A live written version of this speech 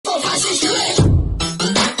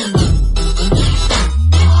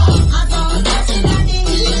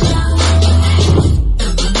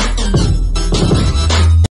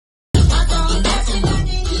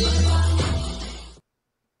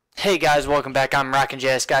Hey guys, welcome back. I'm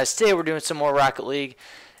Rockinjs, guys. Today we're doing some more Rocket League,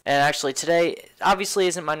 and actually today obviously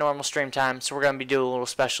isn't my normal stream time, so we're gonna be doing a little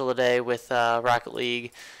special today with Rocket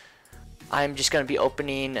League. I'm just gonna be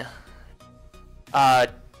opening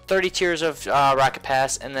 30 tiers of Rocket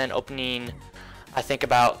Pass, and then opening I think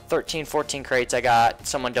about 13-14 crates I got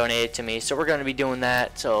someone donated to me, so we're gonna be doing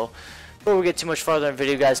that. So before we get too much further in the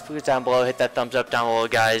video, guys, please down below hit that thumbs up down below,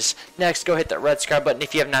 guys. Next, go hit that red subscribe button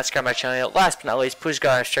if you have not subscribed to my channel yet. Last but not least, please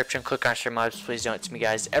go on the description, click on share mods, please donate to me,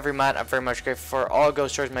 guys. Every month, I'm very much grateful for all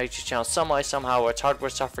goes towards my YouTube channel some way, somehow, whether it's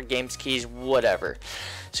hardware, software, games, keys, whatever.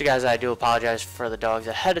 So guys, I do apologize for the dogs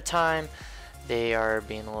ahead of time. They are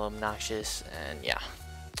being a little obnoxious, and yeah.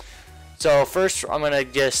 So first, I'm gonna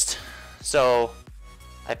I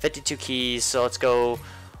have 52 keys, so let's go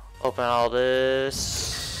open all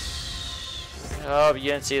this. Oh, you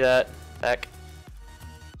didn't see that. Heck.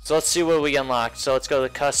 So let's see what we unlocked. So let's go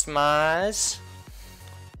to customize.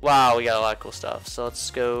 Wow, we got a lot of cool stuff. So let's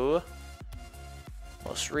go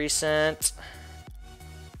most recent.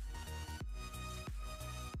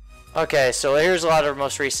 Okay, so here's a lot of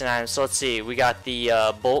most recent items. So let's see. We got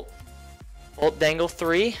the Bolt Dangle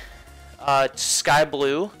 3. Sky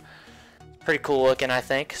blue. Pretty cool looking, I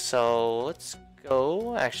think. So let's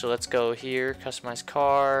go. Actually, let's go here. Customize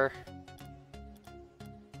car.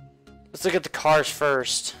 Let's look at the cars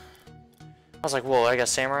first. I was like, whoa, I got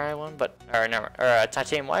samurai one, but or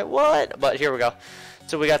titanium white. What? But here we go.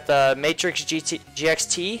 So we got the Matrix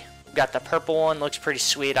GXT. We got the purple one. Looks pretty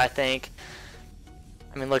sweet, I think.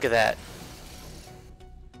 I mean, look at that.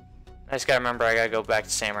 I just gotta remember I gotta go back to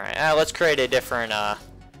samurai. Let's create a different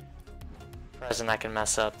present I can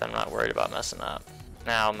mess up. I'm not worried about messing up.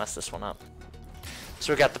 Now I'll mess this one up.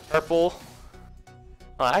 So we got the purple.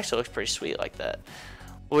 Oh, it actually looks pretty sweet like that.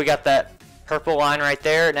 We got that purple line right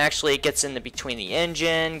there, and actually it gets in between the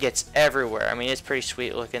engine, gets everywhere. I mean, it's pretty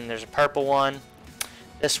sweet looking. There's a purple one.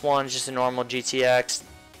 This one's just a normal GTX.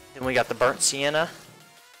 Then we got the burnt sienna.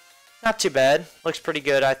 Not too bad. Looks pretty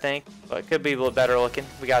good, I think, but it could be a little better looking.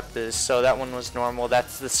 We got this. So that one was normal.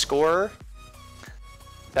 That's the scorer.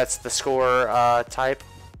 That's the scorer type.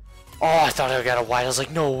 Oh, I thought I got a white. I was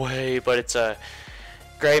like, no way. But it's a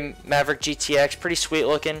gray Maverick GTX. Pretty sweet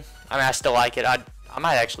looking. I mean, I still like it. I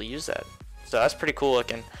might actually use that. So that's pretty cool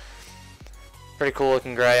looking. Pretty cool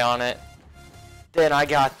looking gray on it. Then I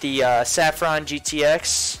got the Saffron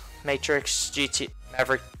GTX Matrix GT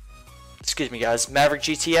Maverick. Excuse me, guys. Maverick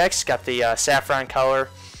GTX got the saffron color.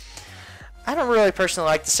 I don't really personally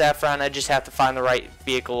like the saffron. I just have to find the right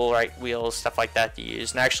vehicle, right wheels, stuff like that to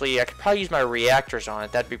use. And actually, I could probably use my reactors on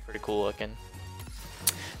it. That'd be pretty cool looking.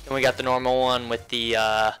 Then we got the normal one with the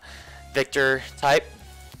Victor type.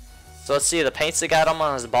 So let's see, the paints they got them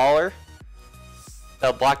on is the Baller,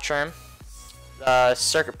 the Black Trim, the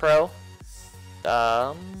Circuit Pro,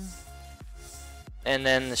 and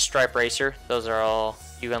then the Stripe Racer. Those are all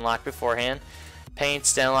you unlock beforehand.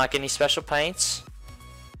 Paints, didn't unlock any special paints.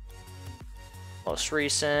 Most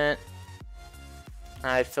recent.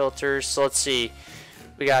 Alright, filters. So let's see.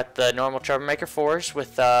 We got the normal Troublemaker 4s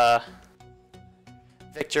with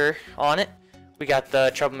Victor on it. We got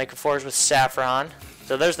the Troublemaker 4s with Saffron.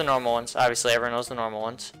 So there's the normal ones. Obviously, everyone knows the normal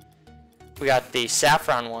ones. We got the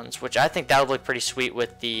saffron ones, which I think that would look pretty sweet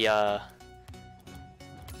with the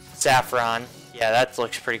saffron. Yeah, that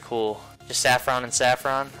looks pretty cool. Just saffron and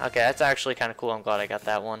saffron. Okay, that's actually kind of cool. I'm glad I got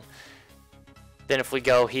that one. Then if we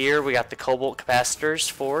go here, we got the cobalt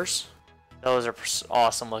capacitors 4s. Those are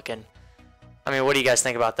awesome looking. I mean, what do you guys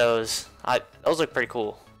think about those? Those look pretty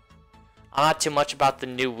cool. I'm not too much about the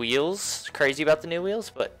new wheels, crazy about the new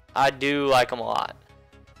wheels, but I do like them a lot.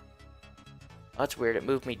 That's weird, it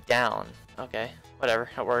moved me down. Okay, whatever,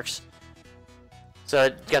 that works. So,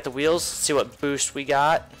 got the wheels, let's see what boost we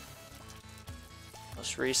got.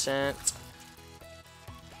 Most recent.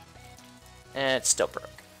 And it's still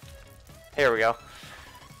broke. Here we go.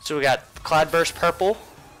 So we got Cloudburst Purple.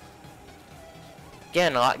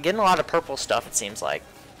 Again, getting a lot of purple stuff, it seems like.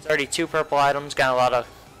 32 purple items, got a lot of...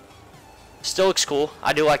 Still looks cool.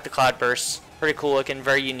 I do like the Cloudbursts. Pretty cool looking,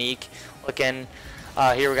 very unique looking.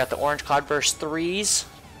 Here we got the orange Cloudburst 3s.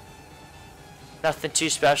 Nothing too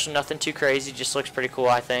special, nothing too crazy, just looks pretty cool,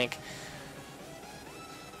 I think.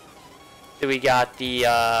 Then we got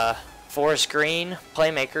the forest green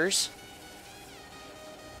Playmakers.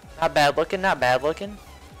 Not bad looking, not bad looking.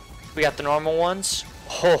 We got the normal ones.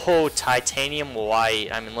 Oh, titanium white.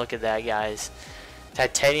 I mean, look at that, guys.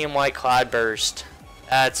 Titanium white Cloudburst.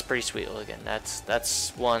 That's pretty sweet looking.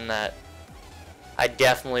 That's one that I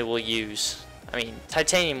definitely will use. I mean,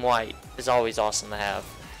 titanium white is always awesome to have.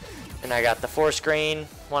 And I got the forest green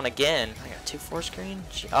one again. I got two forest green.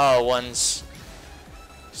 Oh, one's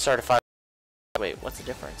certified. Wait, what's the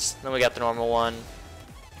difference? Then we got the normal one.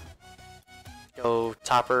 Go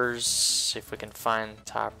toppers. See if we can find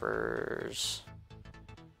toppers.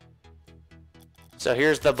 So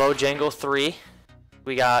here's the Bojangle 3.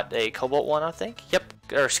 We got a Cobalt one, I think. Yep,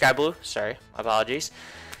 or Sky Blue. Sorry, my apologies.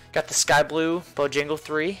 Got the Sky Blue Bojangle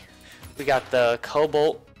 3. We got the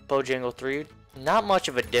Cobalt Bojangle 3. Not much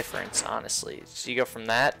of a difference, honestly. So you go from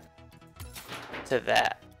that to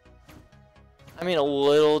that. I mean, a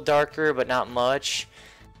little darker, but not much.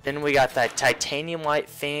 Then we got that Titanium White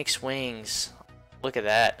Phoenix Wings. Look at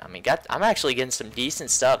that. I mean, I'm actually getting some decent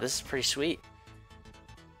stuff. This is pretty sweet.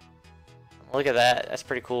 Look at that. That's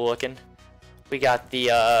pretty cool looking. We got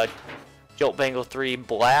the Jolt Bangle 3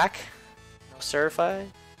 Black. No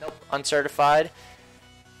certified? Nope, uncertified.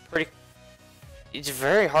 It's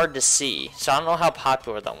very hard to see, so I don't know how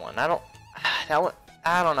popular that one. I don't know.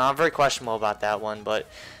 I'm very questionable about that one, but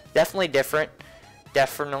definitely different,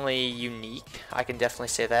 definitely unique. I can definitely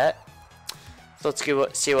say that. So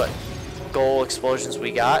let's see what gold explosions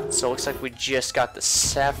we got. So it looks like we just got the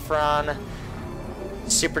Saffron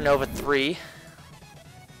Supernova 3.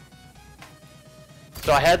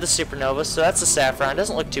 So I had the Supernova, so that's the Saffron.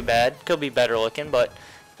 Doesn't look too bad. Could be better looking, but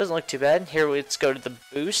doesn't look too bad. Here, let's go to the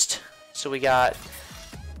boost. So we got,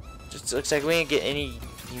 just looks like we didn't get any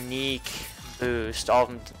unique boost. All of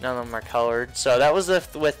them, none of them are colored. So that was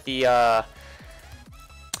with the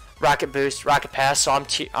rocket boost, rocket pass. So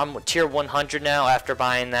I'm tier 100 now after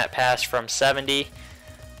buying that pass from 70.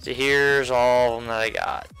 So here's all of them that I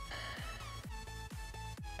got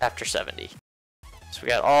after 70. So we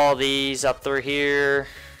got all these up through here.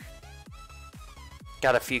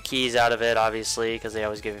 Got a few keys out of it, obviously, because they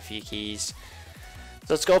always give a few keys.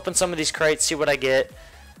 So let's go open some of these crates, see what I get.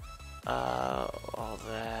 All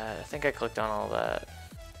that. I think I clicked on all that.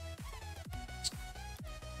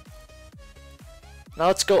 Now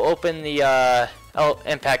let's go open the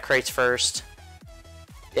impact crates first.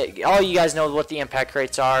 All you guys know what the impact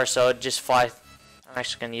crates are, so just fly. I'm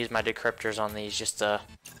actually going to use my decryptors on these just to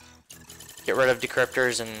get rid of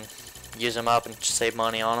decryptors and use them up and save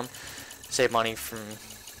money on them. Save money from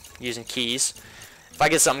using keys. If I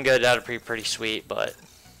get something good, that'd be pretty sweet, but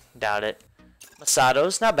doubt it.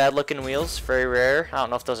 Masatos, not bad looking wheels, very rare. I don't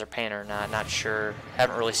know if those are paint or not, not sure.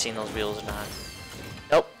 Haven't really seen those wheels or not.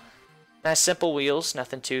 Nope. Nice simple wheels,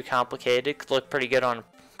 nothing too complicated. Could look pretty good on a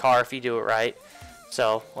car if you do it right.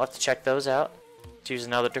 So we'll have to check those out. Let's use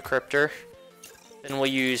another decryptor. Then we'll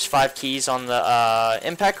use 5 keys on the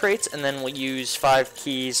impact crates, and then we'll use 5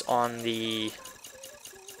 keys on the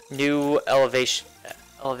new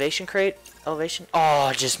elevation crate. Elevation? Oh,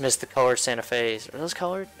 I just missed the colored Santa Fe's. Are those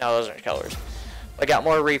colored? No, those aren't colors. I got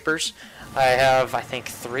more Reapers. I have, I think,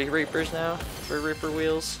 3 Reapers now. 3 Reaper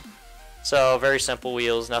wheels. So, very simple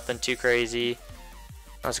wheels. Nothing too crazy.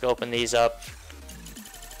 Let's go open these up.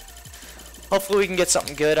 Hopefully we can get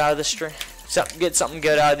something good out of the string. Get something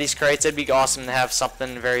good out of these crates. It'd be awesome to have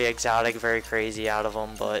something very exotic, very crazy out of them,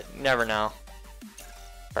 but you never know.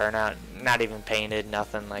 Or not even painted,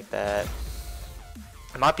 nothing like that.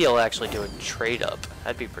 I might be able to actually do a trade up.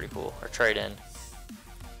 That'd be pretty cool. Or trade in.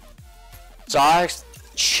 So I'll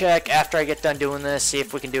check after I get done doing this, see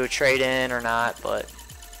if we can do a trade in or not, but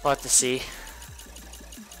we'll have to see.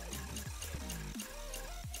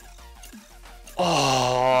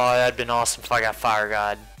 Oh, that'd been awesome if I got Fire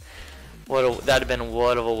God. That'd have been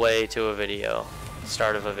what of a way to a video.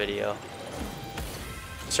 Start of a video.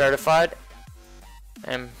 Certified.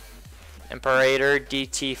 Imperator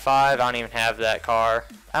DT5. I don't even have that car.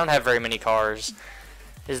 I don't have very many cars.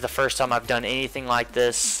 This is the first time I've done anything like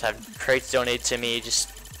this. Have crates donated to me. Just,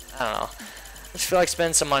 I don't know. Just feel like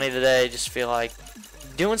spending some money today. Just feel like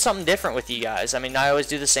doing something different with you guys. I mean, I always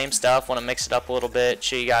do the same stuff. Want to mix it up a little bit.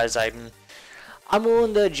 Show you guys I'm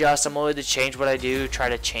willing to adjust. I'm willing to change what I do. Try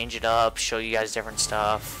to change it up. Show you guys different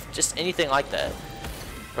stuff. Just anything like that.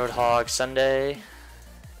 Roadhog Sunday.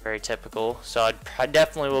 Very typical. So I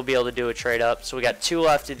definitely will be able to do a trade up. So we got 2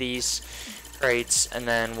 left of these crates, and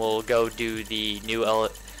then we'll go do the new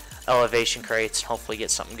elevation crates and hopefully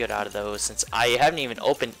get something good out of those, since I haven't even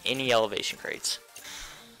opened any elevation crates.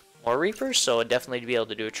 More Reapers, so I'll definitely be able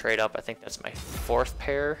to do a trade up. I think that's my 4th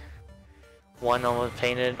pair. 1 of them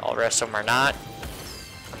painted, all the rest of them are not.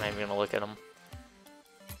 I'm not even gonna look at them.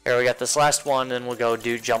 Here we got this last one, then we'll go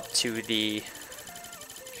jump to the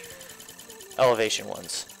elevation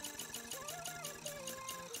ones.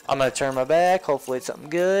 I'm gonna turn my back. Hopefully it's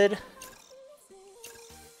something good.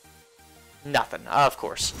 Nothing, of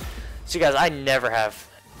course. So guys, I never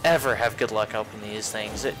ever have good luck opening these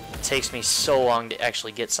things. It takes me so long to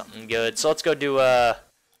actually get something good. So let's go do a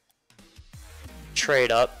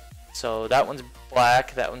trade up. So that one's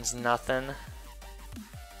black. That one's nothing.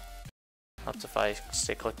 Helps if I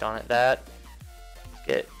stay clicked on it. That.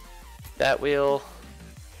 Get that wheel.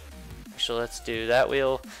 Actually, let's do that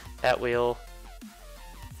wheel. That wheel.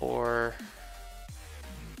 For.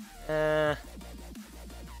 I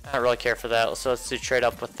don't really care for that. So let's do trade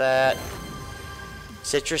up with that.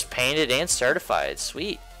 Citrus painted and certified.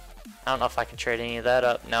 Sweet. I don't know if I can trade any of that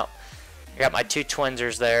up. No. I got my 2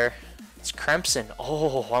 twinsers there. It's Crimson.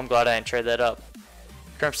 Oh, I'm glad I didn't trade that up.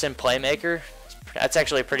 Crimson Playmaker. That's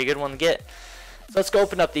actually a pretty good one to get. So let's go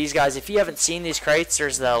open up these guys. If you haven't seen these crates,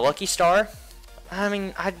 there's the Lucky Star. I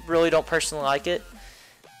mean, I really don't personally like it.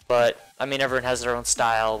 But, I mean, everyone has their own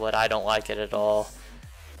style, but I don't like it at all.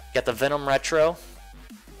 Got the Venom Retro.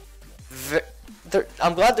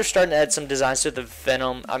 I'm glad they're starting to add some designs to the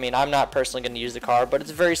Venom. I mean, I'm not personally going to use the car, but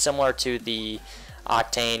it's very similar to the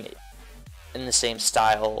Octane in the same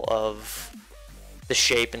style of the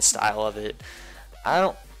shape and style of it.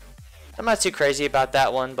 I'm not too crazy about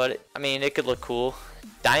that one, but I mean, it could look cool.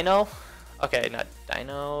 Dino? Okay, not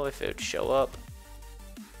Dino, if it would show up.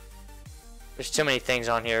 There's too many things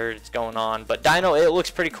on here that's going on, but Dino, it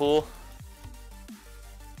looks pretty cool.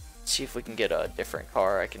 Let's see if we can get a different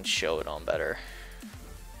car I can show it on better.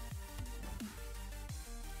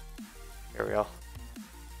 Here we go.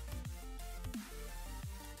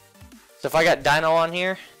 So if I got Dino on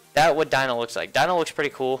here, that's what Dino looks like. Dino looks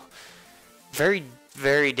pretty cool. Very,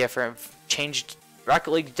 very different.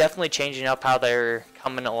 Rocket League definitely changing up how they're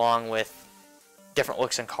coming along with different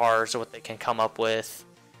looks in cars, or what they can come up with.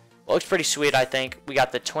 It looks pretty sweet, I think. We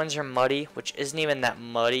got the Twins are muddy, which isn't even that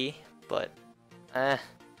muddy, but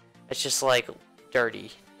it's just like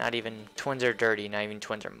dirty. Not even Twins are dirty, not even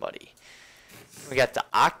Twins are muddy. We got the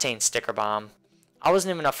Octane Sticker Bomb. I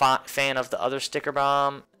wasn't even a fan of the other Sticker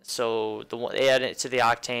Bomb, so they added it to the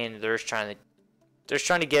Octane. They're just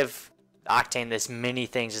trying to give Octane as many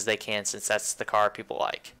things as they can, since that's the car people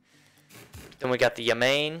like. Then we got the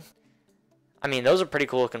Yamain. I mean, those are pretty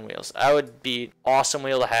cool looking wheels. That would be an awesome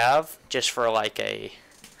wheel to have just for like a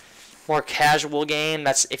more casual game.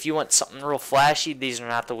 That's if you want something real flashy. These are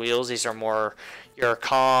not the wheels. These are more your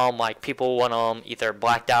calm. Like people want them either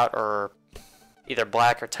blacked out or either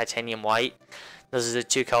black or titanium white. Those are the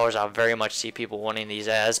 2 colors I very much see people wanting these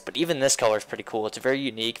as. But even this color is pretty cool. It's very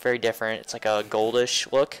unique, very different. It's like a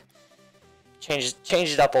goldish look. Changed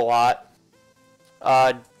it up a lot.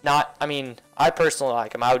 I mean, I personally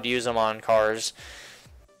like them. I would use them on cars.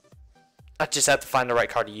 I just have to find the right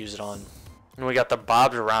car to use it on. And we got the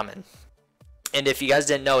Bob's Ramen. And if you guys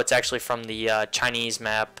didn't know, it's actually from the Chinese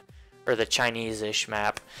map, or the Chinese-ish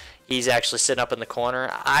map. He's actually sitting up in the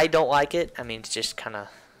corner. I don't like it. I mean, it's just kind of,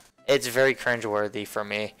 it's very cringeworthy for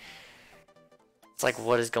me. It's like,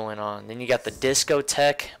 what is going on? Then you got the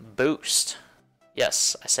Discotheque Boost.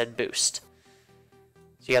 Yes, I said boost.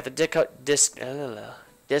 So you got the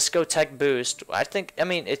Discotheque Boost. I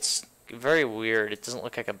mean, it's very weird. It doesn't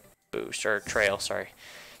look like a boost, or a trail, sorry.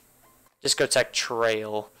 Discotheque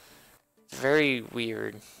Trail. Very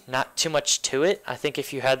weird. Not too much to it. I think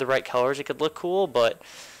if you had the right colors, it could look cool, but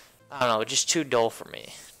I don't know, just too dull for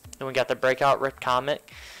me. Then we got the Breakout Rip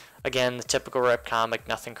Comic. Again, the typical Rip Comic.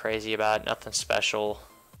 Nothing crazy about it. Nothing special.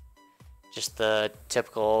 Just the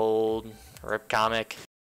typical old Rip Comic.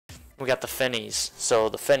 We got the Finnies. So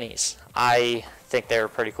the Finnies, I think they're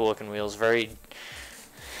pretty cool looking wheels. They're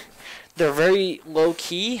very low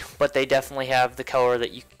key, but they definitely have the color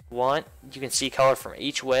that you want. You can see color from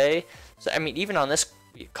each way. So I mean, even on this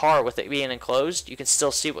car with it being enclosed, you can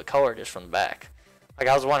still see what color it is from the back. Like,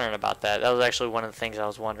 I was wondering about that. That was actually one of the things I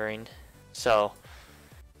was wondering. So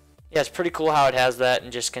yeah, it's pretty cool how it has that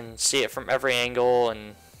and just can see it from every angle.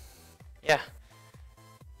 And yeah.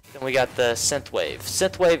 Then we got the Synthwave.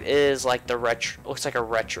 Synthwave is like the retro, looks like a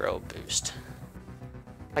retro boost.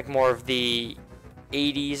 Like more of the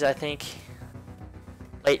 80s, I think.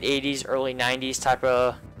 Late 80s, early 90s type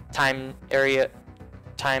of time area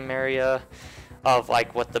of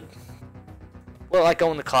like what the, well, like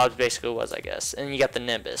Going the Clouds basically was, I guess. And you got the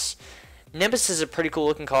Nimbus. Nimbus is a pretty cool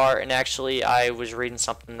looking car, and actually I was reading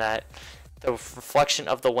something that the reflection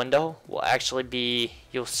of the window will actually be,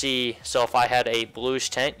 you'll see, so if I had a bluish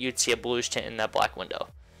tint, you'd see a bluish tint in that black window.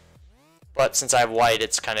 But since I have white,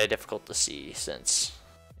 it's kind of difficult to see since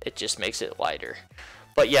it just makes it lighter.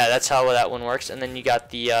 But yeah, that's how that one works. And then you got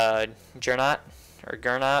the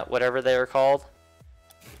Gernot, whatever they were called.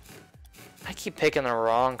 I keep picking the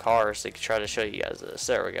wrong cars to try to show you guys this.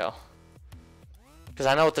 There we go. Because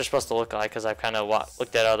I know what they're supposed to look like, because I've kind of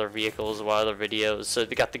looked at other vehicles or other videos. So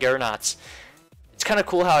we got the Gernots. It's kind of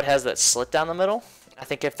cool how it has that slit down the middle. I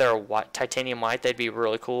think if they're titanium white, they'd be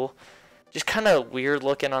really cool. Just kind of weird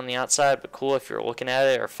looking on the outside, but cool if you're looking at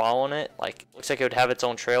it or following it. Like, looks like it would have its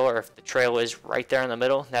own trail, or if the trail is right there in the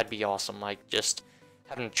middle, that'd be awesome. Like, just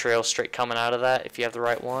having a trail straight coming out of that if you have the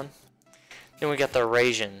right one. Then we got the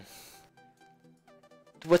Rockinjs.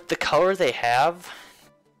 With the color they have,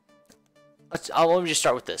 let me just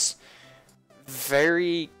start with this.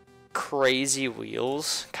 Very crazy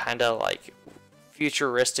wheels, kind of like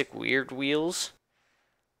futuristic weird wheels.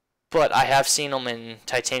 But I have seen them in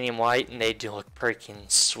titanium white, and they do look freaking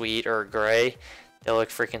sweet, or gray. They look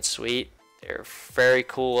freaking sweet. They're very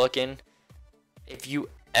cool looking. If you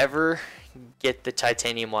ever get the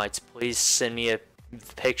titanium whites, please send me a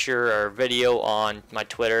picture or video on my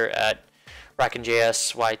Twitter at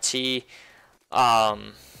Rockinjs,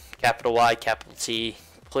 capital Y, capital T.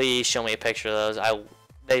 Please show me a picture of those.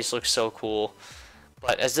 They just look so cool.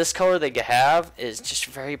 But as this color they have is just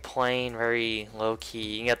very plain, very low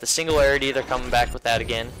key. You got the singularity, they're coming back with that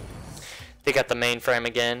again. They got the main frame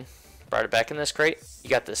again, brought it back in this crate. You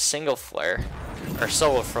got the single flare, or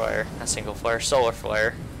solar flare, not single flare, solar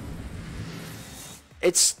flare.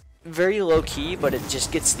 It's very low key, but it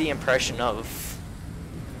just gets the impression of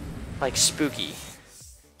like spooky.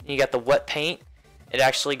 You got the wet paint. It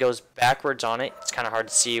actually goes backwards on it. It's kind of hard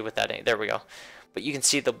to see with that. There we go. But you can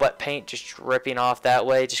see the wet paint just dripping off that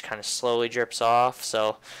way, just kind of slowly drips off.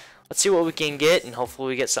 So let's see what we can get, and hopefully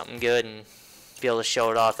we get something good and be able to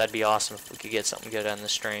show it off. That'd be awesome if we could get something good on the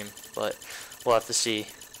stream, but we'll have to see.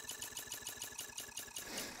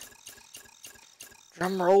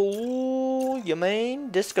 Drum roll, you mean?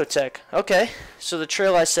 Discotheque. Okay, so the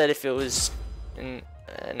trail, I said if it was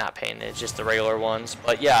not painted, it's just the regular ones.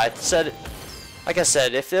 But yeah, I said, like I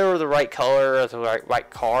said, if they were the right color or the right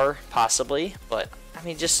car, possibly. But I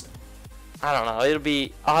mean, just I don't know. It'll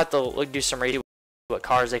be. I'll have to do some reading what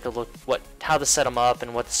cars they could look, how to set them up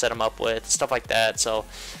and what to set them up with, stuff like that. So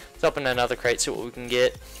let's open another crate, see what we can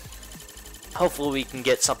get. Hopefully we can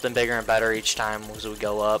get something bigger and better each time as we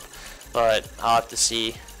go up. But I'll have to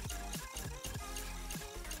see.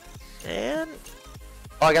 And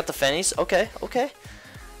oh, I got the Fennies. Okay, okay.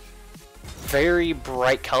 Very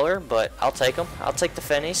bright color, but I'll take them. I'll take the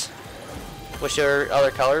Fennies. Wish they were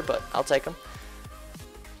other color, but I'll take them.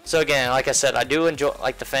 So again, like I said, I do enjoy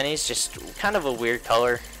like the Fennies, just kind of a weird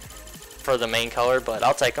color for the main color, but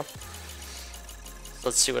I'll take them.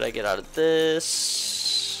 Let's see what I get out of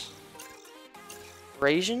this.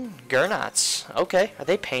 Racerratt. Okay, are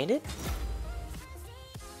they painted?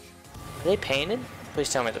 Are they painted?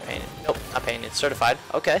 Please tell me they're painted. Nope, not painted. Certified.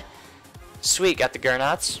 Okay. Sweet, got the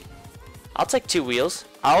Racerratts. I'll take 2 wheels.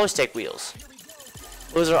 I always take wheels.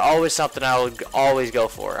 Those are always something I would always go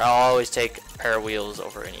for. I'll always take a pair of wheels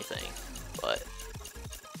over anything. But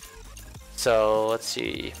so let's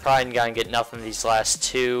see. Probably gonna get nothing of these last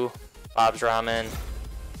 2. Bob's Ramen.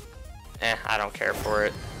 I don't care for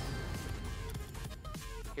it.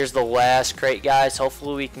 Here's the last crate, guys.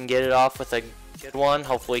 Hopefully we can get it off with a good one.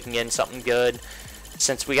 Hopefully we can get something good.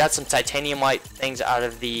 Since we got some titanium white things out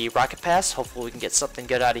of the Rocket Pass, hopefully we can get something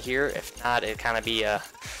good out of here. If not, it'd kind of be a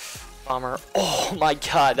bummer. Oh my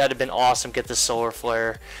god, that'd have been awesome. Get the solar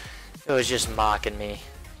flare. It was just mocking me.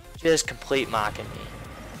 Just complete mocking me.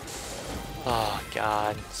 Oh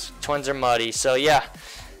god. Twins are muddy. So yeah.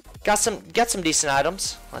 Got some decent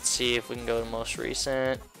items. Let's see if we can go to most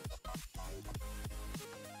recent.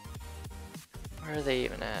 Where are they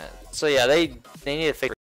even at? So yeah, they need to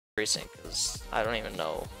fix recent, because I don't even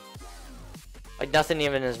know. Like nothing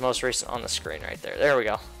even is most recent on the screen right there. There we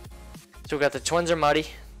go. So we got the Twins are muddy,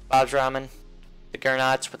 Bob's Ramen, the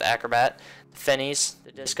Racerratts with Acrobat, the Fennies,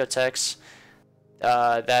 the Discotheques.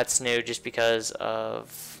 That's new just because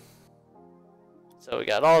of. So we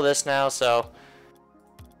got all this now. So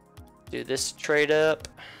do this trade up.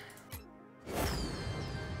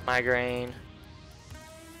 Migraine.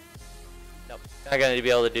 Nope, not gonna be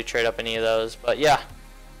able to do trade up any of those, but yeah.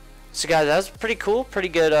 So guys, that was pretty cool, pretty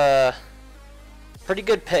good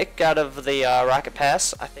pick out of the Rocket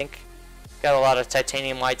Pass. I think got a lot of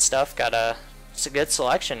titanium white stuff. It's a good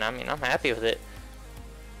selection. I mean, I'm happy with it.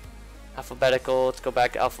 Alphabetical. Let's go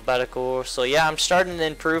back to alphabetical. So yeah, I'm starting to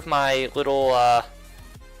improve my little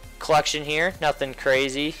collection here. Nothing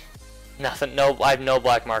crazy. Nothing. No, I have no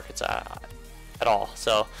black markets at all.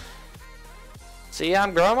 So yeah,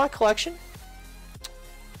 I'm growing my collection.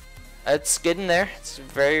 It's getting there. It's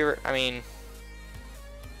very, I mean,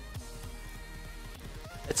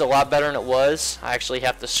 it's a lot better than it was. I actually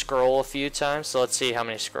have to scroll a few times, so let's see how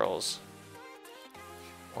many scrolls.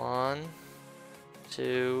 1,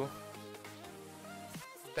 2,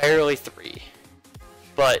 barely 3.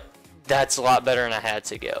 But that's a lot better than I had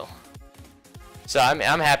to go. So I'm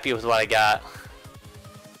happy with what I got.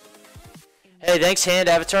 Hey, thanks, Hand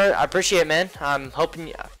Avatar. I appreciate it, man. I'm hoping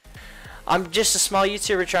you, I'm just a small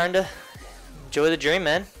YouTuber trying to enjoy the dream,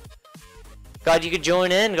 man. Glad you could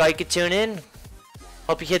join in. Glad you could tune in.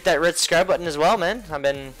 Hope you hit that red subscribe button as well, man. I've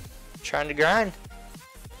been trying to grind.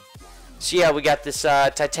 So yeah, we got this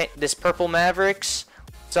this purple Mavericks.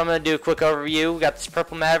 So I'm gonna do a quick overview. We got this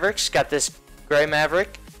purple Mavericks. Got this gray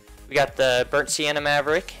Maverick. We got the burnt sienna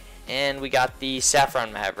Maverick, and we got the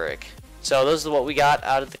saffron Maverick. So those are what we got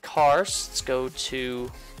out of the cars. Let's go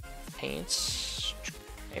to paints.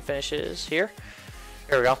 Paint finishes here.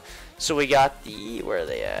 Here we go. So we got the, where are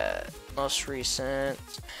they at? Most recent.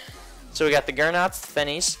 So we got the Gurnauts, the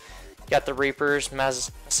Fennies, got the Reapers,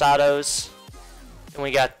 Masados, and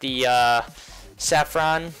we got the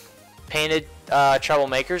saffron painted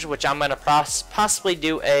troublemakers, which I'm gonna possibly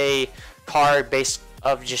do a car based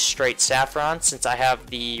of just straight saffron, since I have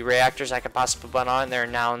the reactors I could possibly put on there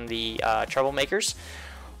now in the troublemakers.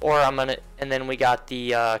 Or I'm gonna, and then we got the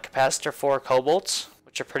capacitor 4 cobalts,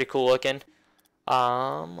 which are pretty cool looking.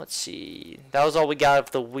 Let's see, that was all we got of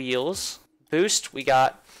the wheels. Boost, we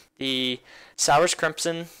got the Sours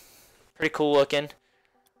Crimson, pretty cool looking.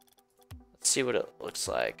 Let's see what it looks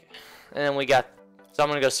like. And then we got, so I'm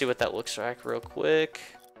gonna go see what that looks like real quick.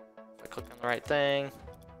 If I click on the right thing.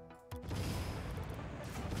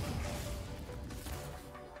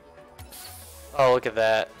 Oh, look at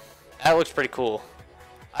that. That looks pretty cool.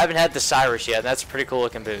 I haven't had the Cyrus yet. That's a pretty cool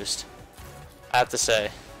looking boost, I have to say.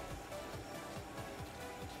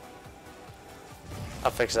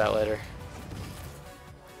 I'll fix that later.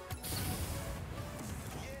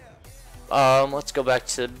 Let's go back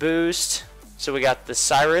to the boost. So we got the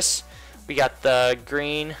Cyrus. We got the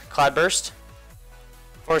green Cloudburst.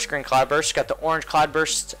 Forest green Cloudburst. Got the orange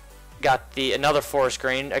Cloudburst. Got the another forest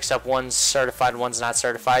green, except one's certified, one's not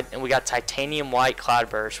certified, and we got titanium white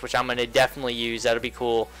Cloudburst, which I'm gonna definitely use. That'll be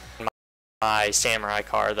cool. My samurai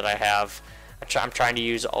car that I have, I'm trying to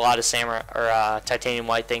use a lot of samurai or titanium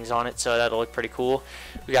white things on it, so that'll look pretty cool.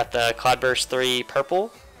 We got the Cloudburst 3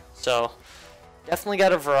 purple, so definitely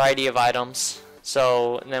got a variety of items.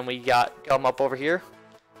 So and then we got come up over here.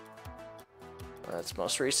 That's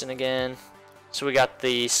most recent again. So we got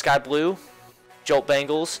the sky blue Jolt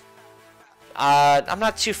Bangles. I'm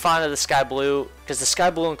not too fond of the sky blue because the sky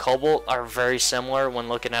blue and cobalt are very similar when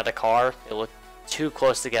looking at a car. They look too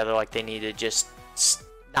close together, like they need to just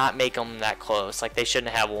not make them that close. Like they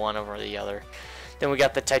shouldn't have one over the other. Then we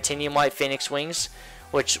got the titanium white Phoenix wings,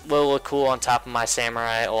 which will look cool on top of my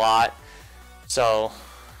Samurai a lot. So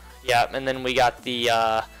yeah, and then we got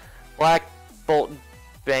the black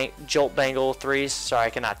Jolt Bangle 3s. Sorry, I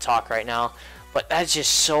cannot talk right now. But that's just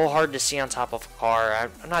so hard to see on top of a car. I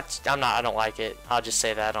don't like it. I'll just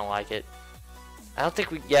say that I don't like it. I don't think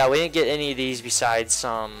we didn't get any of these besides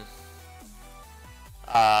some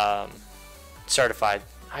certified.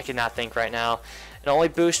 I cannot think right now. And only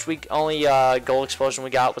boost gold explosion we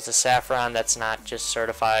got was the saffron. That's not just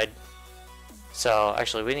certified. So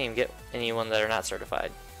actually, we didn't even get anyone that are not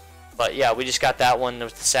certified. But yeah, we just got that one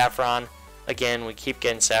with the saffron. Again, we keep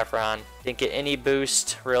getting saffron. Didn't get any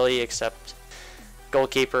boost really except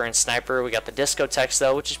Goalkeeper and Sniper. We got the Discotheque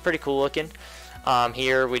though, which is pretty cool looking.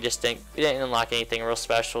 Here we didn't unlock anything real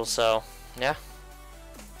special, so yeah.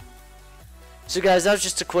 So guys, that was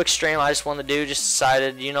just a quick stream I just wanted to do. Just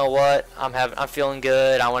decided, you know what, I'm feeling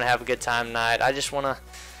good. I want to have a good time tonight. I just want to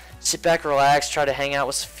sit back, relax, try to hang out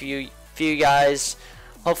with a few guys.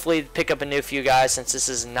 Hopefully pick up a new few guys, since this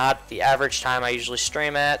is not the average time I usually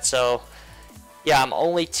stream at. So yeah, I'm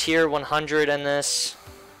only tier 100 in this.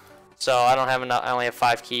 So I don't have enough. I only have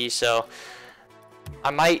 5 keys. So I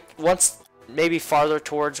might, once maybe farther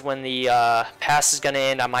towards when the pass is gonna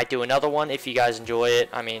end, I might do another one if you guys enjoy it.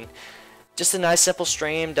 I mean, just a nice simple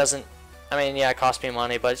stream. Doesn't, I mean, yeah, it costs me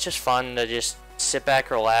money, but it's just fun to just sit back,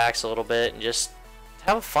 relax a little bit, and just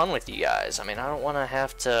have fun with you guys. I mean, I don't want to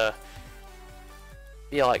have to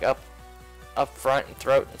be like up front and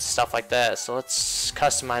throat and stuff like that. So let's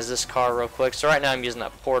customize this car real quick. So right now I'm using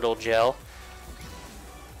that portal gel.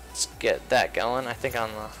 Let's get that going. I think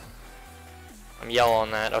I'm yellow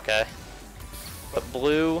on that. Okay. But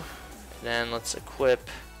blue. Then let's equip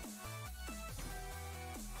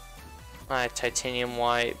my titanium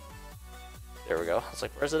white. There we go. I was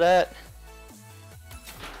like, where's it at?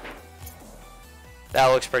 That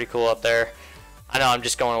looks pretty cool up there. I know I'm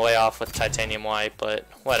just going way off with titanium white, but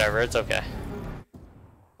whatever. It's okay.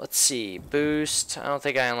 Let's see. Boost. I don't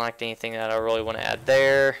think I unlocked anything that I really want to add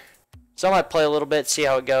there. So I might play a little bit, see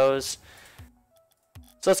how it goes.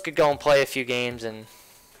 So let's go and play a few games, and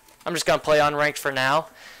I'm just going to play unranked for now,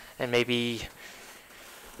 and maybe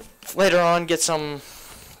later on get some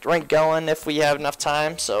rank going if we have enough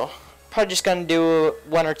time. So probably just gonna do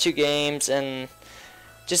 1 or 2 games and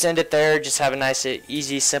just end it there. Just have a nice,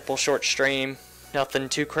 easy, simple, short stream. Nothing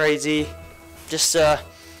too crazy. Just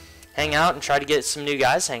hang out and try to get some new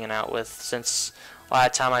guys hanging out with, since a lot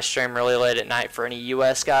of time I stream really late at night for any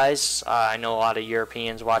US guys. I know a lot of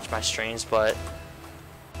Europeans watch my streams, but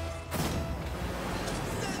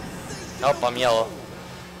oh, I'm yellow.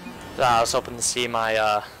 I was hoping to see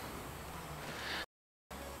my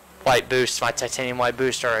white boost, my titanium white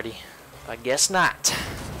boost already. I guess not.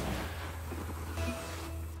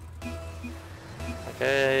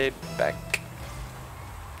 Okay, back.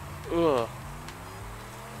 Ugh.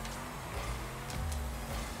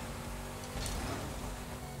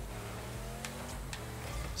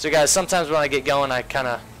 So guys, sometimes when I get going, I kind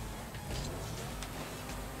of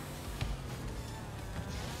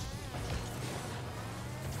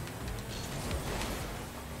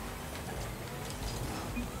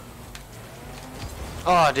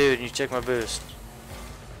oh, dude, you took my boost.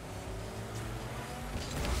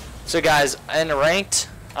 So guys, in ranked,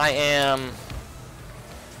 I am...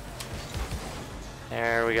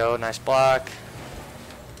 There we go, nice block.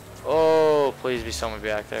 Oh, please be someone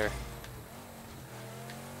back there.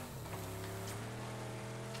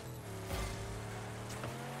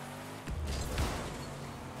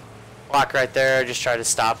 Block right there, just tried to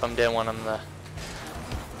stop him, didn't want him to...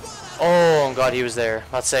 Oh, I'm glad he was there.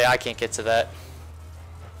 Let's say I can't get to that.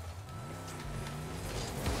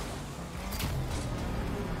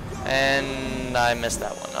 And I missed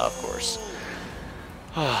that one, of course.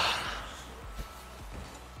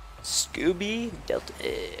 Scooby Delta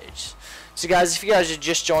Edge. So guys, if you guys are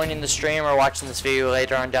just joining the stream or watching this video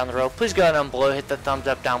later on down the road, please go down below, hit the thumbs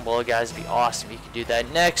up down below, guys. It'd be awesome if you could do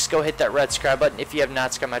that. Next, go hit that red subscribe button if you have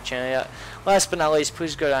not subscribed to my channel yet. Last but not least,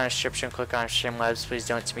 please go down in the description, click on Streamlabs. Please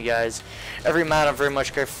donate to me, guys. Every amount I'm very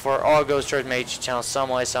much grateful for. All goes towards my YouTube channel some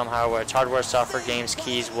way, somehow, whether it's hardware, software, games,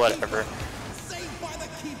 keys, whatever.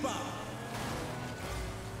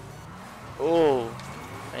 Oh,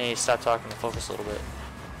 I need to stop talking and focus a little bit.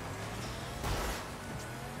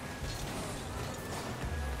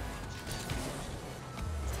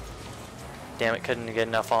 Damn it, couldn't get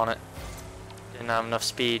enough on it. Didn't have enough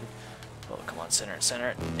speed. Oh, come on, center it, center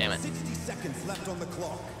it. Damn it. 60 seconds left on the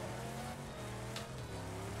clock.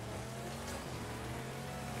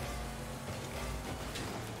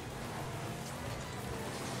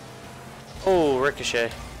 Oh,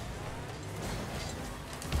 ricochet.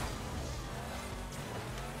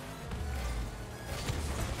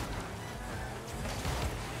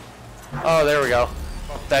 Oh, there we go.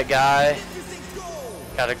 That guy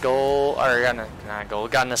got a goal, or got not a goal,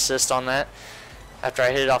 got an assist on that. After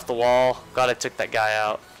I hit it off the wall, glad I took that guy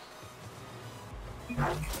out.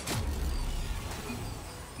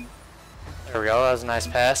 There we go, that was a nice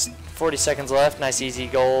pass. 40 seconds left, nice easy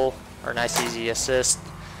goal, or nice easy assist.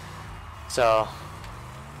 So,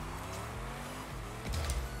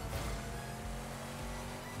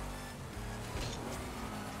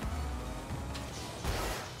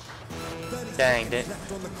 dang,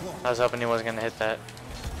 I was hoping he wasn't going to hit that.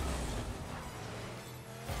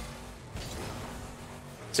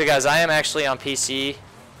 So guys, I am actually on PC.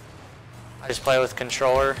 I just play with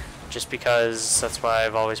controller, just because that's what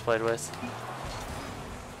I've always played with.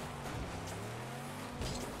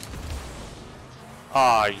 Oh,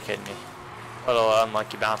 are you kidding me? A little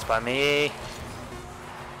unlucky bounce by me.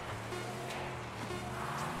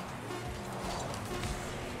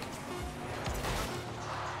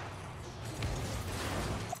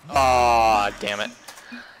 Oh, damn it.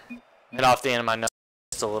 Hit off the end of my nose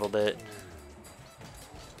just a little bit.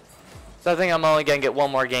 So I think I'm only going to get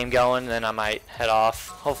one more game going, then I might head off.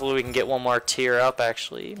 Hopefully we can get one more tier up,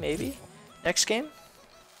 actually, maybe. Next game?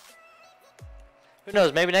 Who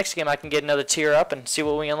knows, maybe next game I can get another tier up and see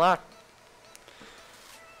what we unlock.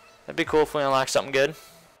 That'd be cool if we unlock something good.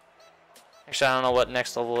 Actually, I don't know what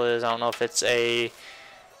next level is. I don't know if it's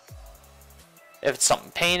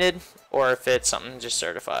something painted or if it's something just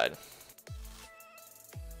certified.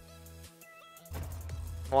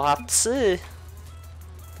 We'll have to see.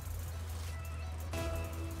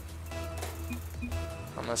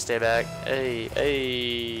 I'm gonna stay back. Hey,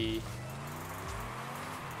 hey.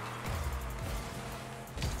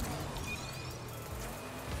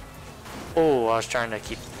 Oh, I was trying to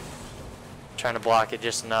block it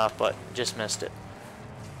just enough, but just missed it.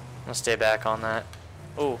 I'm gonna stay back on that.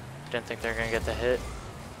 Oh, didn't think they were gonna get the hit.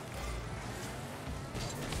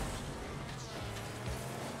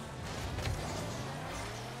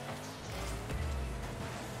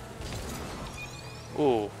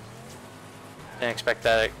 Ooh. Didn't expect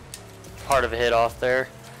that part of a hit off there.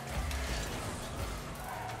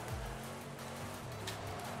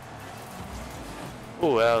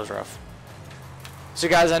 Ooh, that was rough. So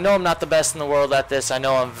guys, I know I'm not the best in the world at this. I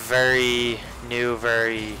know I'm very new,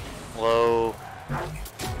 very low.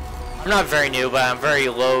 I'm not very new, but I'm very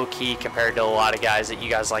low key compared to a lot of guys that you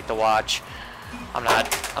guys like to watch. I'm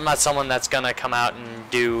not someone that's gonna come out and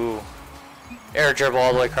do air dribble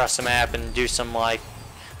all the way across the map and do some like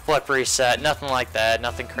flip reset, nothing like that,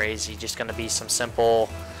 nothing crazy. Just gonna be some simple.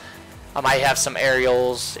 I might have some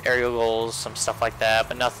aerial goals, some stuff like that,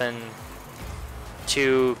 but nothing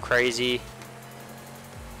too crazy.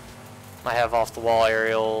 Might have off the wall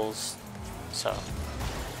aerials, so.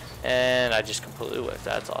 And I just completely whiffed.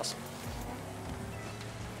 That's awesome.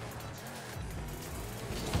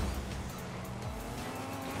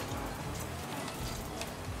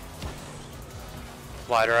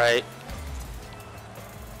 Wide right.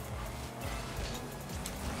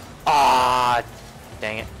 Ah,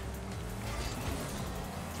 dang it.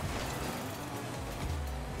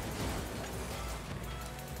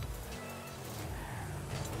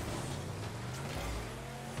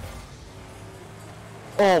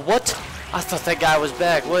 Oh, what? I thought that guy was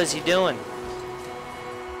back. What is he doing?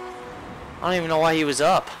 I don't even know why he was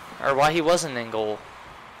up. Or why he wasn't in goal.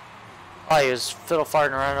 Oh, he was fiddle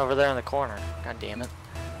farting around over there in the corner. God damn it.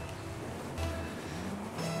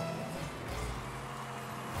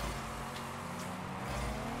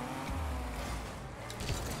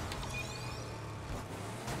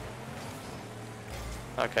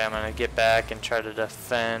 Okay, I'm gonna get back and try to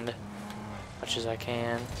defend as much as I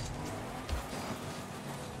can.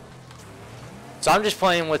 So I'm just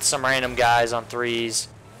playing with some random guys on threes.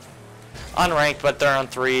 Unranked, but they're on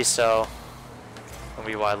threes, so I'll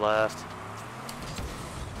be wide left.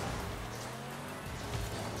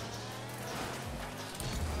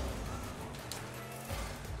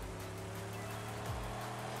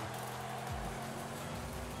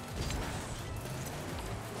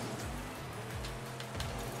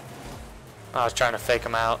 I was trying to fake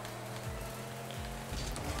him out.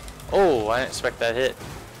 Oh, I didn't expect that hit.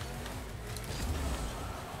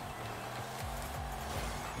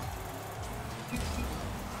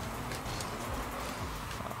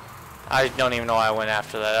 I don't even know why I went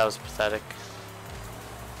after that. That was pathetic.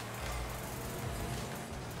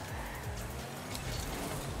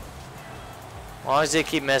 As long as they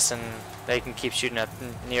keep missing, they can keep shooting at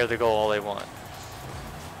near the goal all they want.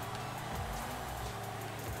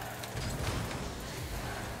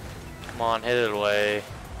 Come on, hit it away.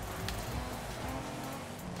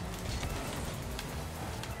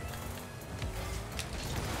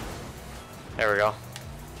 There we go.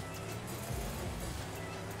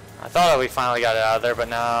 I thought we finally got it out of there, but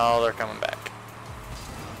now they're coming back.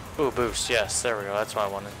 Ooh, boost. Yes, there we go. That's what I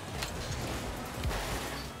wanted.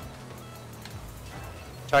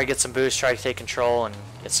 Try to get some boost, try to take control, and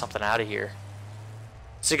get something out of here.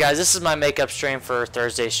 So guys, this is my makeup stream for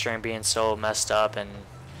Thursday's stream being so messed up and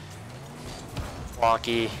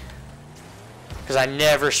wonky. Because I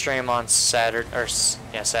never stream on Saturdays.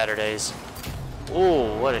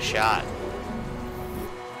 Ooh, what a shot.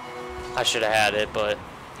 I should have had it, but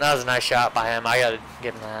that was a nice shot by him. I gotta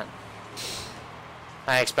give him that.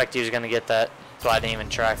 I didn't expect he was gonna get that, so I didn't even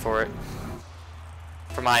try for it.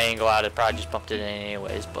 From my angle out, it probably just bumped it in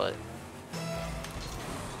anyways, but.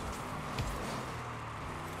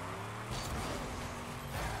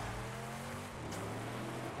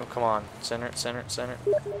 Oh, come on. Center it, center it, center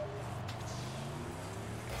it.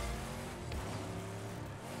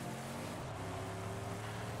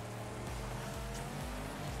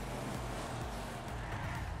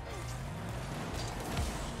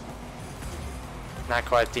 Not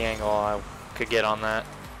quite the angle I could get on that.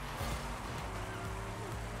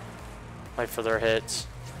 Wait for their hits.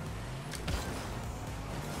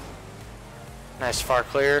 Nice far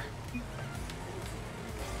clear.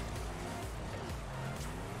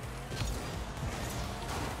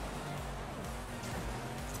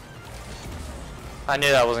 I knew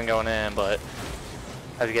that wasn't going in, but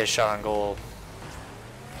I had to get a shot on goal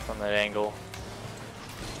from that angle.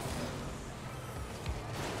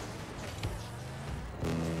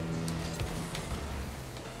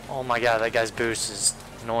 Oh my god, that guy's boost is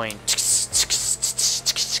annoying.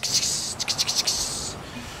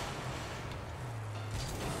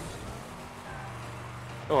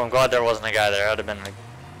 Oh, I'm glad there wasn't a guy there. That'd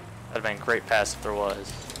have been a great pass if there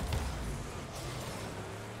was.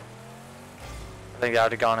 I think that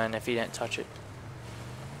would have gone in if he didn't touch it.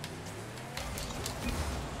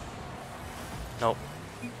 Nope.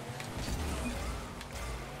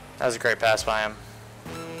 That was a great pass by him.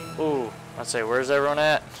 Ooh, I'd say, where's everyone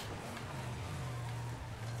at?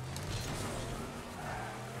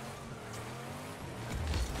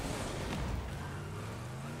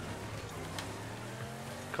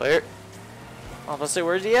 Clear. Oh, let's see,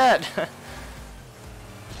 where's he at?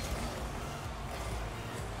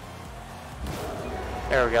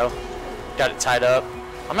 There we go. Got it tied up.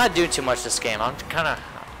 I'm not doing too much this game. I'm kind of,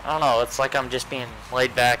 I don't know, it's like I'm just being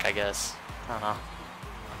laid back, I guess. I don't know.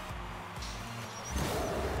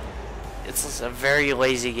 It's a very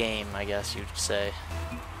lazy game, I guess you'd say.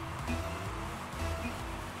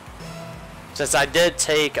 Since I did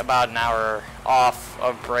take about an hour off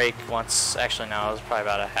of break once, actually no, it was probably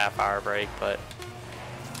about a half-hour break, but...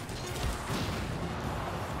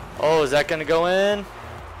 Oh, is that gonna go in?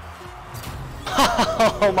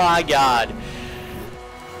 Oh my god.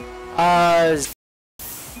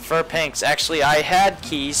 For pinks, actually I had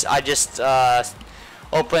keys, I just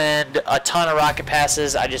opened a ton of rocket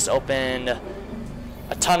passes, I just opened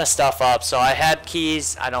a ton of stuff up, so I had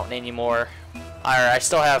keys, I don't need any more. I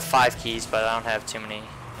still have 5 keys, but I don't have too many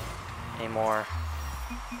anymore.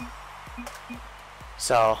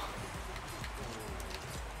 So,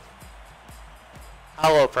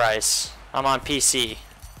 how low price? I'm on PC.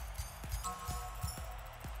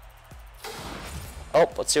 Oh,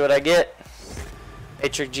 let's see what I get.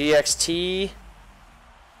 Matrix GXT.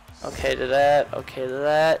 Okay to that. Okay to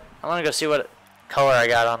that. I want to go see what color I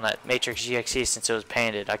got on that Matrix GXT since it was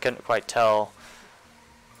painted. I couldn't quite tell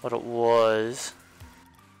what it was.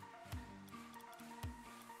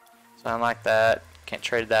 So I like that. Can't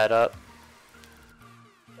trade that up.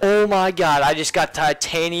 Oh my god, I just got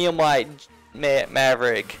titanium white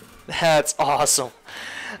Maverick. That's awesome.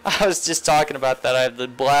 I was just talking about that. I have the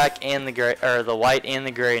black and the gray, or the white and the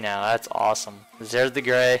gray now. That's awesome. There's the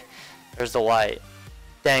gray, there's the white.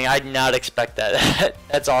 Dang, I did not expect that.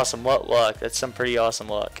 That's awesome. What luck. That's some pretty awesome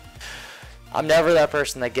luck. I'm never that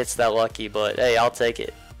person that gets that lucky, but hey, I'll take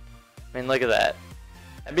it. I mean, look at that.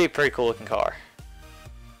 That'd be a pretty cool looking car.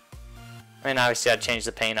 I mean, obviously I'd change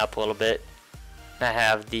the paint up a little bit. And I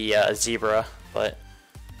have the zebra, but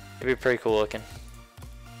it'd be pretty cool looking.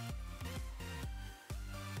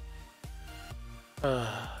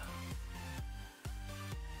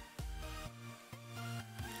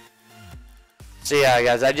 So yeah,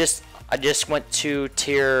 guys, I just went to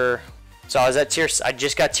tier. So I was at tier. I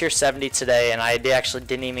just got tier 70 today, and I actually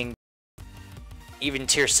didn't even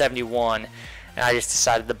tier 71, and I just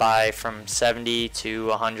decided to buy from 70 to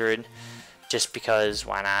 100, just because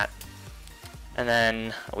why not? And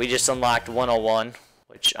then we just unlocked 101,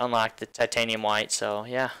 which unlocked the titanium white. So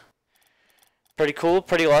yeah, pretty cool,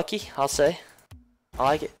 pretty lucky, I'll say. I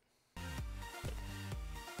like it.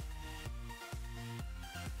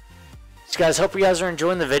 So guys, hope you guys are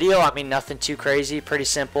enjoying the video. I mean, nothing too crazy, pretty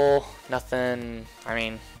simple, nothing, I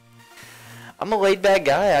mean, I'm a laid back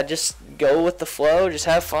guy. I just go with the flow, just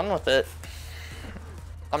have fun with it.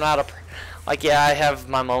 I'm not a, like, yeah, I have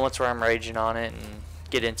my moments where I'm raging on it and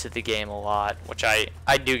get into the game a lot, which I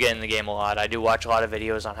do get in the game a lot. I do watch a lot of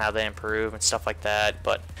videos on how they improve and stuff like that,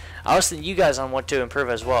 but I also think you guys on what to improve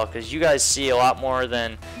as well, because you guys see a lot more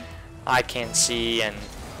than I can see. And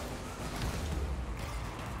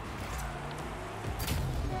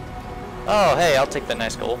oh, hey, I'll take that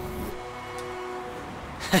nice goal.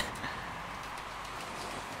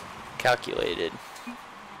 Calculated.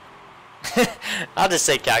 I'll just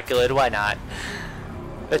say calculated, why not?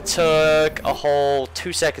 It took a whole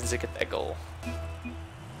 2 seconds to get that goal.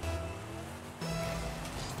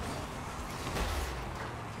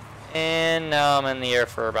 And now I'm in the air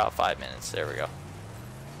for about 5 minutes. There we go.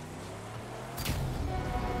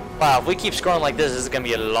 Wow, if we keep scoring like this is going to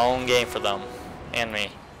be a long game for them and me.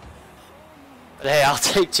 But hey, I'll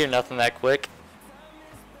take 2-0 that quick.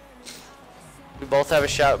 We both have a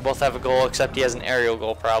shot, both have a goal, except he has an aerial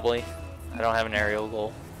goal probably. I don't have an aerial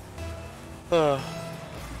goal.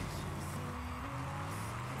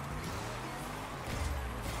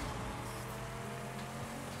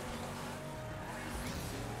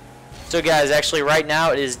 So guys, actually right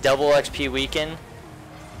now it is double XP weekend.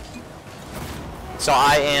 So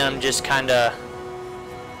I am just kinda,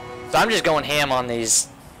 so I'm just going ham on these,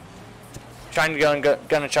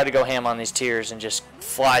 gonna try to go ham on these tiers and just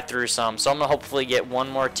fly through some. So I'm gonna hopefully get one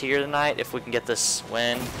more tier tonight if we can get this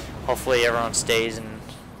win. Hopefully everyone stays and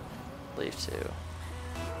leave too.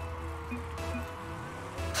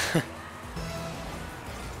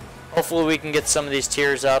 Hopefully we can get some of these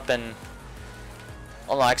tiers up and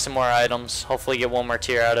unlock some more items. Hopefully get one more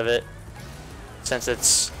tier out of it, since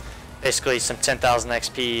it's basically some 10,000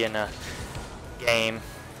 XP in a game.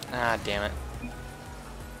 Ah, damn it.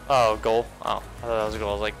 Oh, goal. Oh, I thought that was a goal.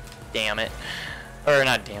 I was like, damn it. Or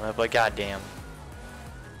not damn it, but goddamn.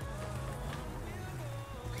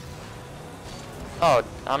 Oh,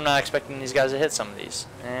 I'm not expecting these guys to hit some of these.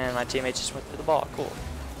 And my teammate just went through the ball. Cool.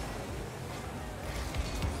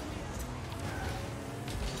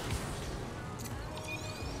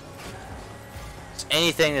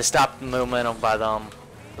 Anything to stop the momentum by them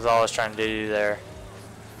was all I was trying to do there.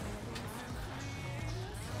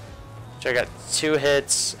 So I got 2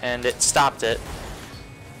 hits and it stopped it.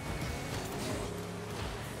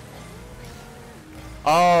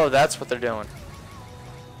 Oh, that's what they're doing.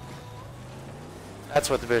 That's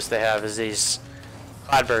what the boost they have, is these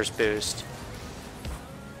Cloudburst boost.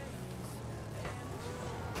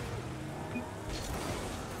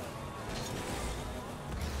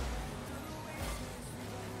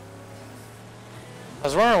 I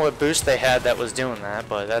was wondering what boost they had that was doing that,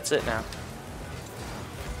 but that's it now.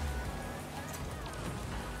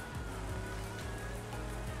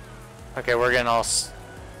 Okay, we're getting all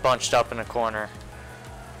bunched up in a corner.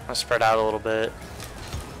 I'll spread out a little bit.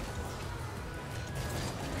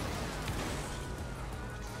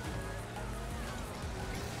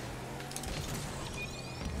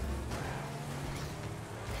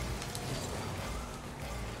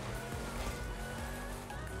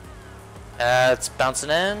 It's bouncing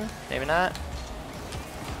in, maybe not.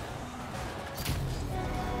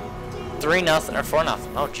 3-0 or 4-0.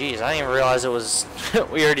 Oh geez, I didn't even realize it was.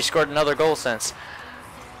 We already scored another goal since.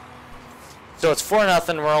 So it's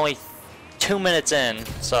 4-0. We're only 2 minutes in.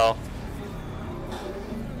 So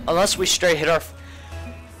unless we straight hit our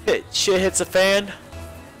shit hits the fan,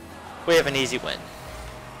 we have an easy win.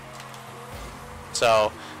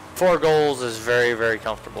 So 4 goals is very, very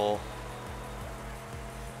comfortable.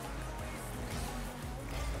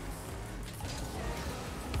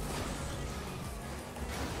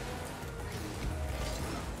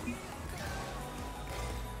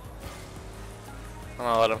 I'm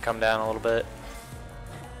gonna let him come down a little bit.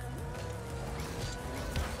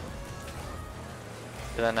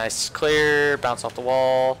 Do that nice clear, bounce off the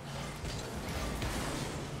wall.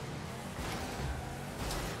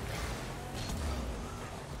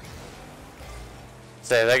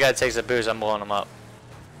 Say, if that guy takes a boost, I'm blowing him up.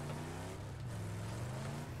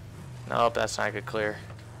 Nope, that's not a good clear.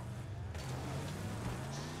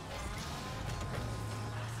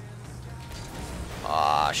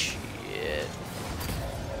 Aw, shit.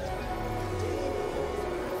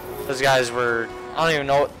 Those guys were, I don't even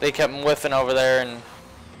know, they kept whiffing over there, and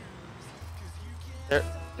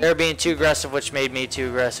they're being too aggressive, which made me too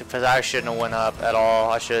aggressive, because I shouldn't have went up at all.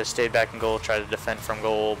 I should have stayed back in goal, tried to defend from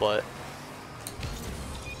goal, but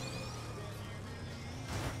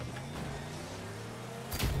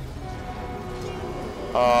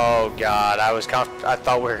oh god, I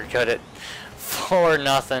thought we were good at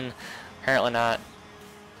 4-0. Apparently not.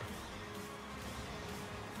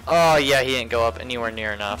 Oh yeah, he didn't go up anywhere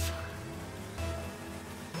near enough.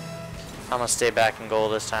 I'm gonna stay back in goal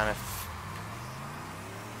this time if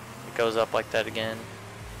it goes up like that again.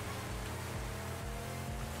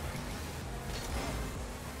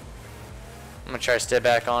 I'm gonna try to stay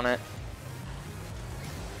back on it.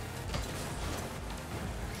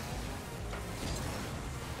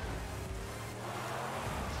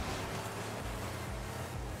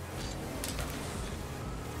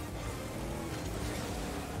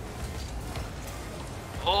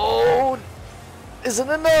 Oh, isn't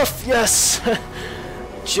enough? Yes,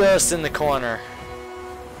 just in the corner.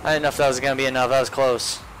 I didn't know if that was gonna be enough. That was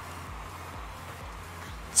close.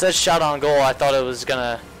 It says shot on goal. I thought it was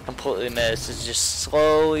gonna completely miss. It's just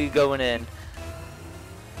slowly going in.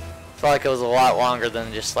 Felt like it was a lot longer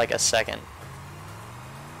than just like a second.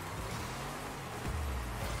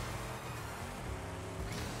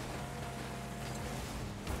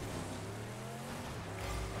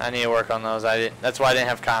 I need to work on those. That's why I didn't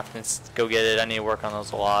have confidence to go get it. I need to work on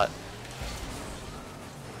those a lot.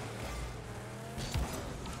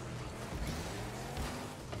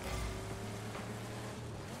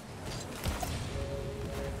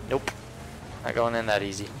 Nope. Not going in that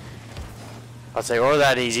easy. I'd say, or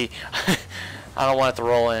that easy. I don't want it to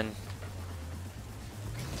roll in.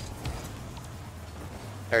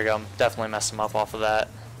 There we go. I'm definitely messing him up off of that.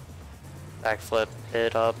 Backflip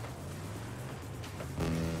it up.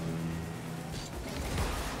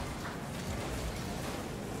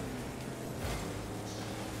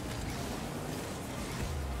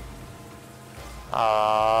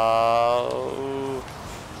 I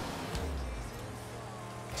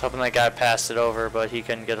was hoping that guy passed it over, but he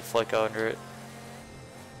couldn't get a flick under it.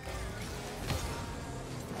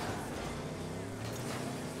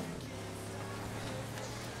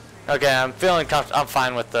 Okay, I'm feeling comfortable. I'm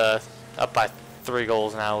fine with the up by 3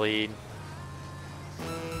 goals now lead.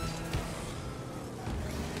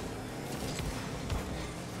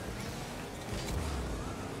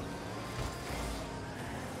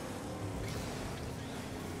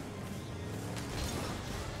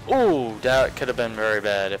 Ooh, that could have been very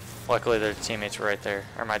bad if luckily their teammates were right there,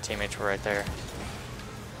 or my teammates were right there.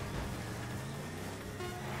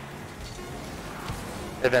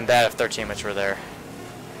 It'd been bad if their teammates were there.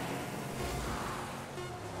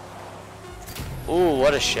 Ooh,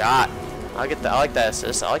 what a shot. I like that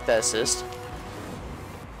assist. I like that assist.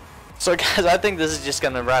 So guys, I think this is just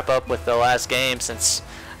going to wrap up with the last game since,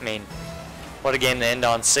 I mean, what a game to end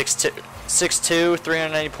on. 6-2,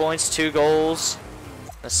 390 points, 2 goals,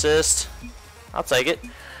 assist. I'll take it.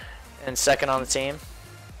 And second on the team.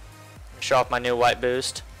 Show off my new white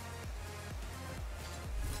boost.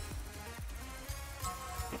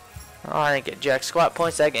 Oh, I didn't get jack squat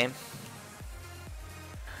points that game.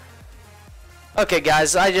 Okay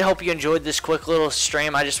guys, I just hope you enjoyed this quick little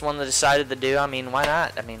stream. I just decided to do. I mean, why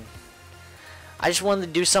not? I mean, I just wanted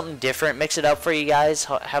to do something different, mix it up for you guys,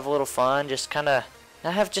 have a little fun, just kind of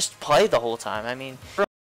not have just play the whole time. I mean,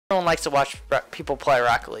 everyone likes to watch people play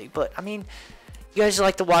Rocket League, but I mean, you guys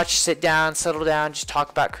like to watch, sit down, settle down, just talk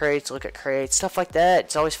about crates, look at crates, stuff like that.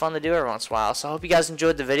 It's always fun to do every once in a while. So I hope you guys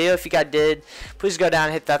enjoyed the video. If you guys did, please go down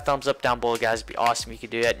and hit that thumbs up down below, guys. It'd be awesome if you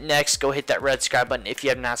could do that. Next, go hit that red subscribe button if you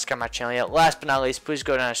have not subscribed to my channel yet. Last but not least, please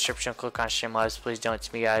go down to the description and click on Stream Lives. Please donate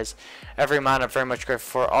to me, guys. Every amount I'm very much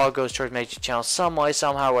grateful for. All goes towards making the channel some way,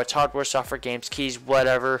 somehow, whether it's hardware, software, games, keys,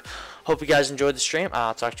 whatever. Hope you guys enjoyed the stream.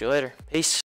 I'll talk to you later. Peace.